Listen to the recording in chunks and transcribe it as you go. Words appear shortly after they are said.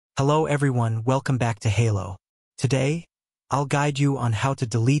Hello everyone, welcome back to Halo. Today, I'll guide you on how to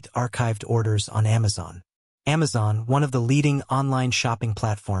delete archived orders on Amazon. Amazon, one of the leading online shopping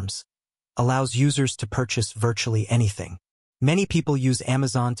platforms, allows users to purchase virtually anything. Many people use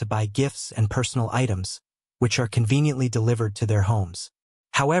Amazon to buy gifts and personal items, which are conveniently delivered to their homes.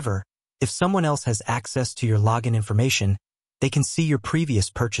 However, if someone else has access to your login information, they can see your previous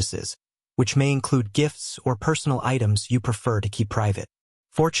purchases, which may include gifts or personal items you prefer to keep private.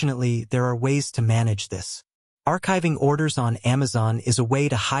 Fortunately, there are ways to manage this. Archiving orders on Amazon is a way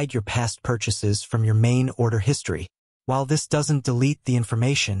to hide your past purchases from your main order history. While this doesn't delete the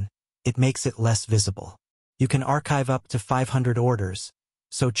information, it makes it less visible. You can archive up to 500 orders,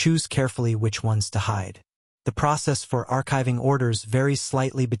 so choose carefully which ones to hide. The process for archiving orders varies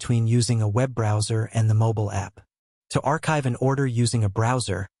slightly between using a web browser and the mobile app. To archive an order using a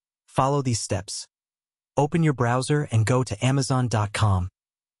browser, follow these steps. Open your browser and go to Amazon.com.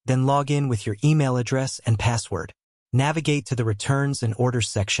 Then log in with your email address and password. Navigate to the Returns and Orders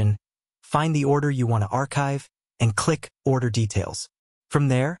section, find the order you want to archive, and click Order Details. From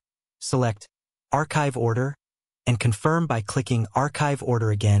there, select Archive Order and confirm by clicking Archive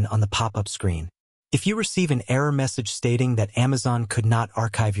Order again on the pop-up screen. If you receive an error message stating that Amazon could not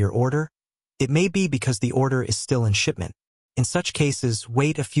archive your order, it may be because the order is still in shipment. In such cases,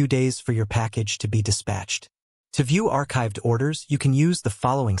 wait a few days for your package to be dispatched. To view archived orders, you can use the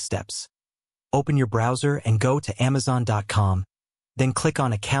following steps. Open your browser and go to Amazon.com, then click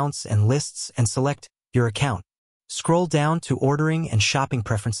on Accounts and Lists and select your account. Scroll down to Ordering and Shopping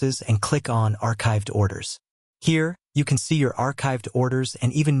Preferences and click on Archived Orders. Here, you can see your archived orders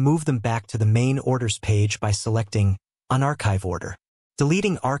and even move them back to the main orders page by selecting Unarchive Order.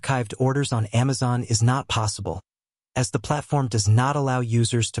 Deleting archived orders on Amazon is not possible, as the platform does not allow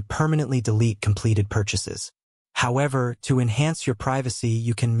users to permanently delete completed purchases. However, to enhance your privacy,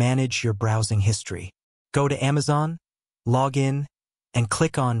 you can manage your browsing history. Go to Amazon, log in, and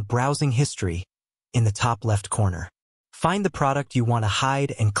click on Browsing History in the top left corner. Find the product you want to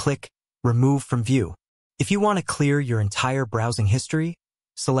hide and click Remove from View. If you want to clear your entire browsing history,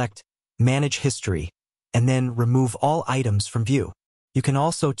 select Manage History and then remove all items from view. You can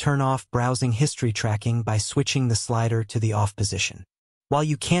also turn off browsing history tracking by switching the slider to the off position. While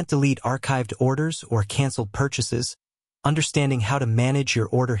you can't delete archived orders or canceled purchases, understanding how to manage your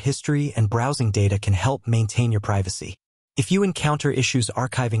order history and browsing data can help maintain your privacy. If you encounter issues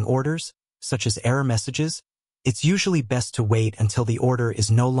archiving orders, such as error messages, it's usually best to wait until the order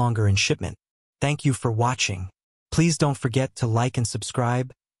is no longer in shipment. Thank you for watching. Please don't forget to like and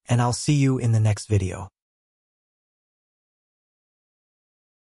subscribe, and I'll see you in the next video.